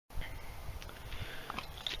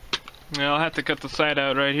Now I'll have to cut the side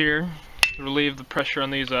out right here to relieve the pressure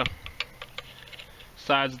on these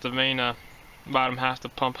sides of the main bottom half of the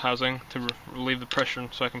pump housing, to relieve the pressure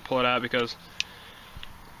so I can pull it out, because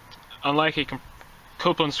unlike a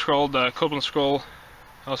Copeland scroll, the Copeland scroll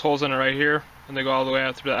has holes in it right here and they go all the way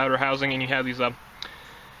out through the outer housing, and you have these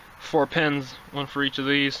 4 pins, one for each of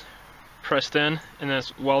these, pressed in, and then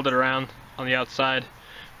it's welded around on the outside,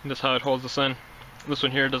 and that's how it holds this in. This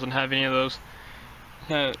one here doesn't have any of those.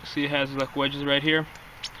 See, it has like wedges right here.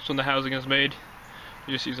 So when the housing is made,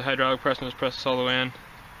 you just use a hydraulic press and just press this all the way in.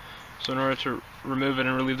 So in order to remove it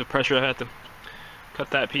and relieve the pressure, I had to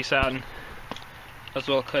cut that piece out, and as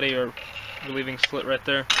well cutting or relieving slit right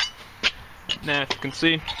there. Now, if you can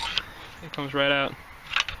see, it comes right out.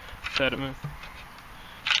 Let it move.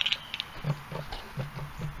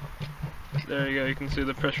 There you go. You can see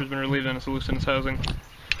the pressure's been relieved and it's loosened its housing.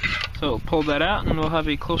 So we'll pull that out and we'll have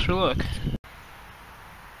a closer look.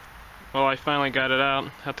 Well, I finally got it out.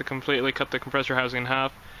 Had to completely cut the compressor housing in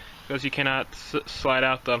half, because you cannot slide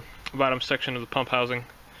out the bottom section of the pump housing,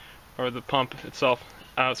 or the pump itself,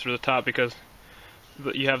 out through the top, because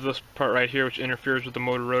you have this part right here which interferes with the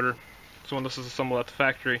motor rotor. So when this is assembled at the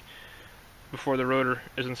factory, before the rotor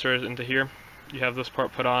is inserted into here, you have this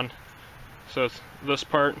part put on. So it's this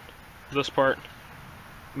part,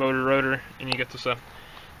 motor rotor, and you get this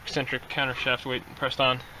eccentric counter shaft weight pressed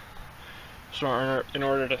on. So in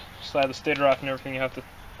order to slide the stator off and everything, you have to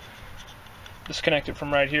disconnect it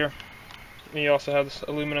from right here. And you also have this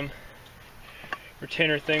aluminum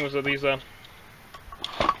retainer thing with these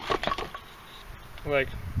like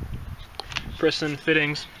press-in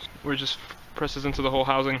fittings, where it just presses into the whole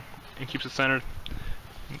housing and keeps it centered.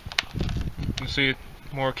 You can see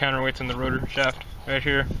more counterweights in the rotor shaft right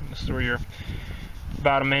here. This is where your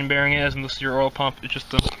bottom main bearing is, and this is your oil pump. It's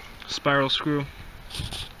just a spiral screw.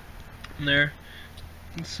 And there,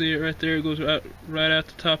 you can see it right there. It goes right out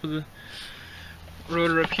the top of the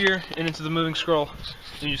rotor up here and into the moving scroll.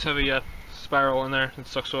 And you just have a spiral in there that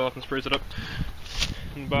sucks oil up and sprays it up.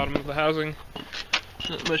 In the bottom of the housing,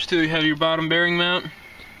 not much to. You have your bottom bearing mount.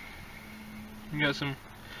 You got some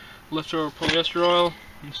leftover polyester oil.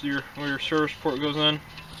 This is where your service port goes on.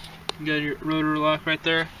 You got your rotor lock right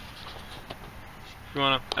there. If you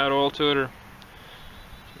want to add oil to it, or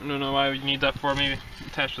I don't know why you need that for. Maybe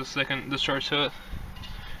attach the second discharge to it.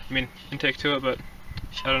 I mean, intake to it, but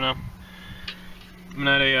I don't know. I'm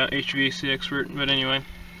not a HVAC expert, but anyway.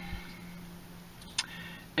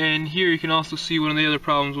 And here you can also see one of the other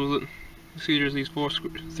problems with it. You see there's these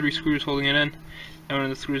 3 screws holding it in, and one of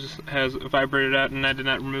the screws has vibrated out, and I did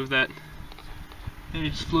not remove that. And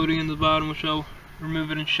it's floating in the bottom, which I'll remove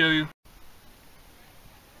it and show you.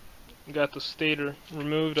 Got the stator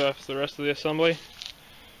removed off the rest of the assembly.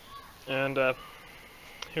 And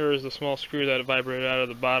here is the small screw that vibrated out of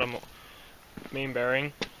the bottom main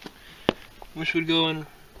bearing, which would go in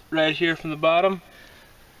right here from the bottom.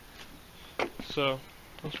 So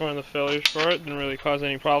that's one of the failures for it. Didn't really cause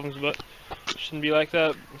any problems, but it shouldn't be like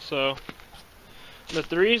that. So, but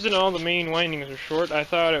the reason all the main windings are short, I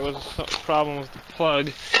thought it was a problem with the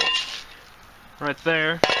plug right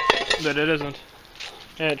there, but it isn't.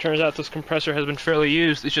 And it turns out this compressor has been fairly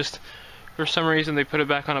used. It's just, for some reason, they put it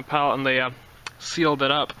back on a pallet and they sealed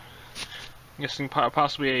it up. I'm guessing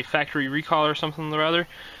possibly a factory recall or something or other.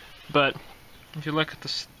 But if you look at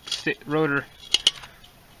the rotor,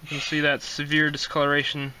 you can see that severe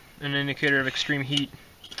discoloration, an indicator of extreme heat.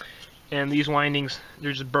 And these windings,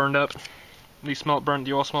 they're just burned up. These smell burnt,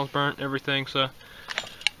 the oil smells burnt, everything. So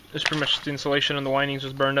it's pretty much the insulation and the windings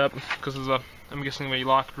just burned up because of I'm guessing, a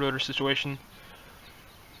locked rotor situation.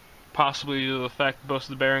 Possibly due to the fact that most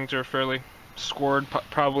of the bearings are fairly scored.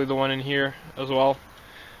 Probably the one in here as well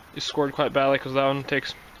is scored quite badly, because that one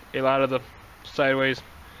takes a lot of the sideways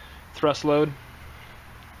thrust load.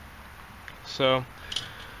 So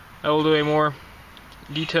I will do a more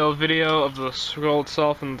detailed video of the scroll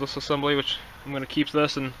itself and this assembly, which I'm going to keep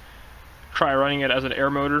this and try running it as an air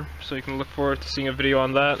motor, so you can look forward to seeing a video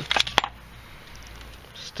on that.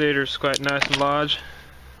 Stator's quite nice and large.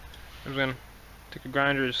 I'm going to take a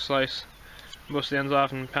grinder, just slice most of the ends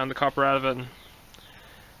off and pound the copper out of it, and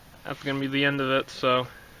that's going to be the end of it. So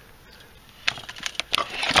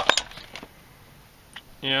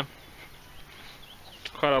yeah,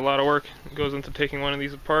 quite a lot of work goes into taking one of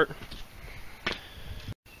these apart.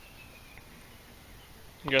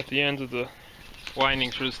 You got the ends of the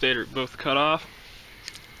windings for the stator both cut off.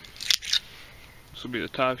 This will be the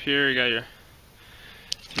top here. You got your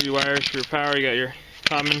 3 wires for your power. You got your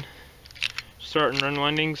common start and run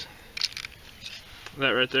windings.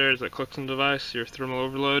 That right there is a Clixon device, your thermal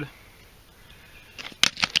overload.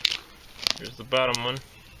 Here's the bottom one.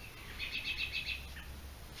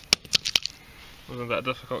 Wasn't that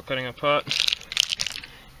difficult cutting apart.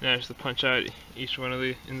 Now just to punch out each one of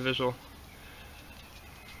the individual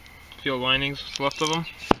field windings, what's left of them.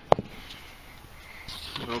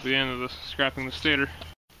 That'll be the end of the scrapping the stator.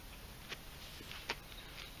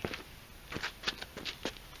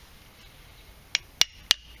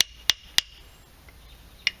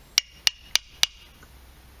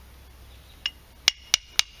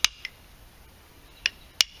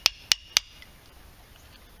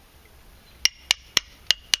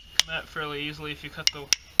 That fairly easily if you cut the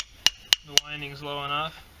windings low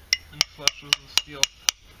enough and flush with the steel.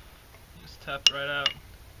 Just tap it right out.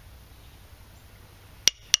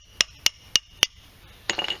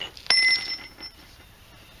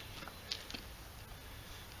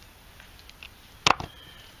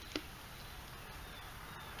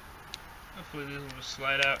 Hopefully these will just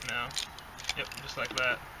slide out now. Yep, just like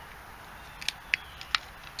that.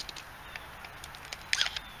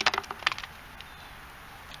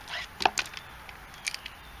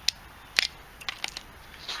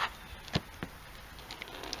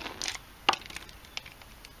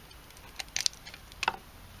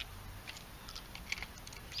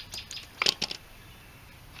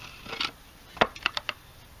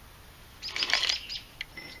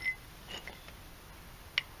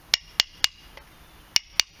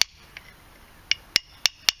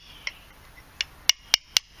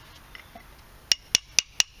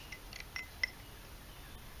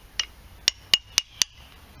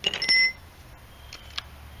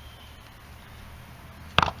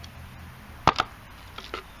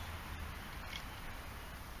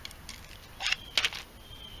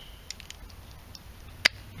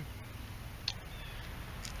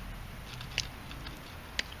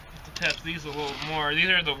 Tap these a little more. These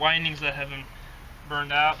are the windings that have been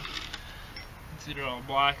burned out. You can see they're all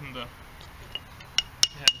black and they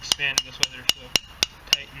have expanded this way. They're so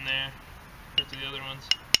tight in there compared to the other ones.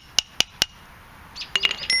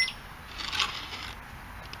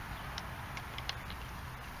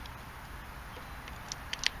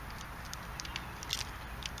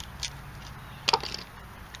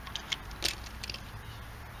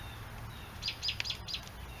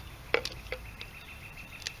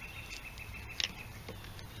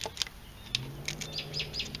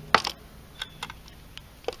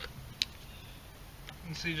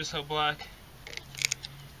 You can see just how black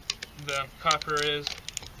the copper is.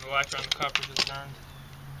 The lacquer on the copper is burned.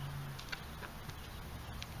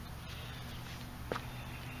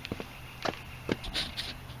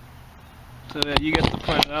 So yeah, you get the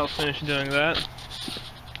point. I'll finish doing that.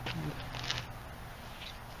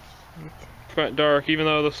 Quite dark, even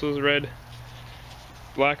though this was red.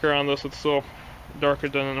 Lacquer on this, it's still darker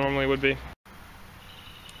than it normally would be.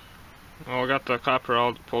 Well, I got the copper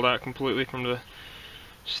all pulled out completely from the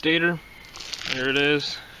stator. There it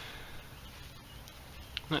is.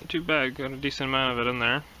 Not too bad, got a decent amount of it in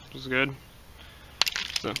there, which is good.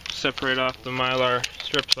 So separate off the mylar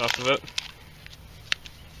strips off of it.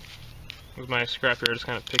 With my scraper, just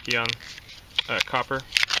kind of picky on copper.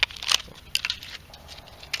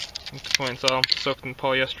 At this point, it's all soaked in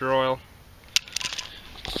polyester oil.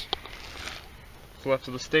 What's left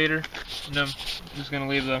of the stator, and I'm just going to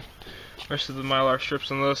leave the rest of the mylar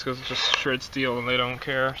strips on this because it's just shred steel and they don't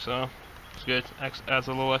care, so it's good. It adds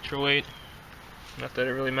a little extra weight. Not that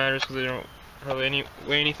it really matters because they don't really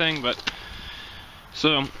weigh anything, but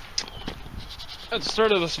so at the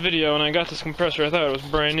start of this video when I got this compressor I thought it was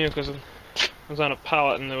brand new because it was on a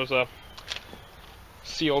pallet and it was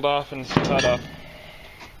sealed off and still had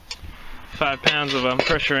 5 pounds of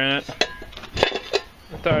pressure in it.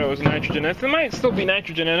 I thought it was nitrogen. There might still be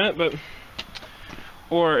nitrogen in it, but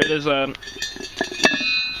or it is 5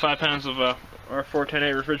 pounds of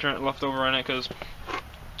R410A refrigerant left over on it. Because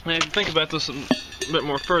if you think about this a bit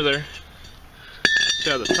more further,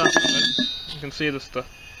 see at the top of it, you can see this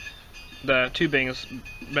the tubing is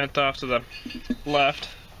bent off to the left,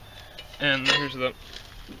 and here's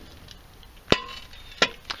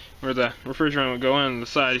where the refrigerant would go in the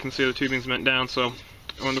side. You can see the tubing's bent down. So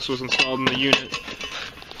when this was installed in the unit,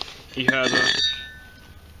 you had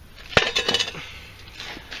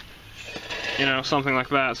something like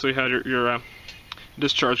that. So you had your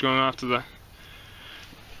discharge going off to the,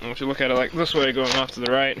 if you look at it like this way, going off to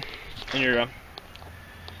the right, and your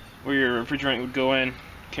where your refrigerant would go in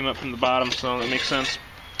came up from the bottom. So that makes sense.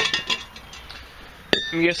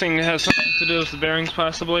 I'm guessing it has something to do with the bearings,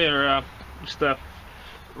 possibly, or just the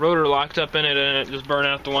rotor locked up in it and it just burned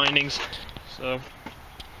out the windings. So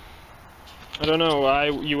I don't know why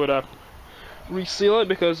you would reseal it,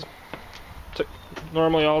 because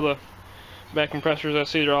normally all the back compressors I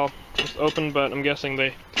see, they're all just open, but I'm guessing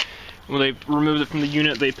when they removed it from the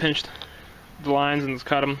unit, they pinched the lines and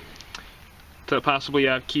cut them to possibly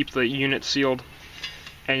keep the unit sealed,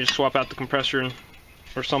 and just swap out the compressor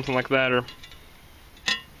or something like that, or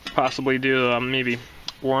possibly do maybe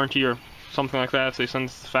warranty or something like that. If they send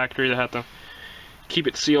it to the factory, they have to keep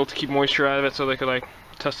it sealed to keep moisture out of it, so they could like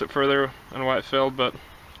test it further on why it failed. But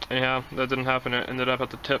anyhow, that didn't happen. It ended up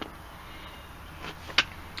at the tip.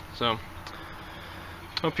 So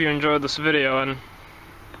hope you enjoyed this video, and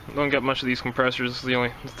I don't get much of these compressors. This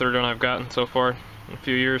is the third one I've gotten so far in a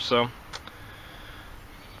few years, so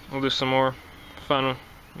we'll do some more fun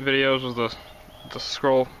videos with the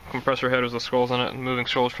scroll compressor head with the scrolls in it, and moving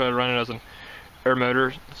scrolls, try to run it as an air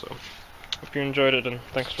motor. So hope you enjoyed it, and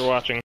thanks for watching.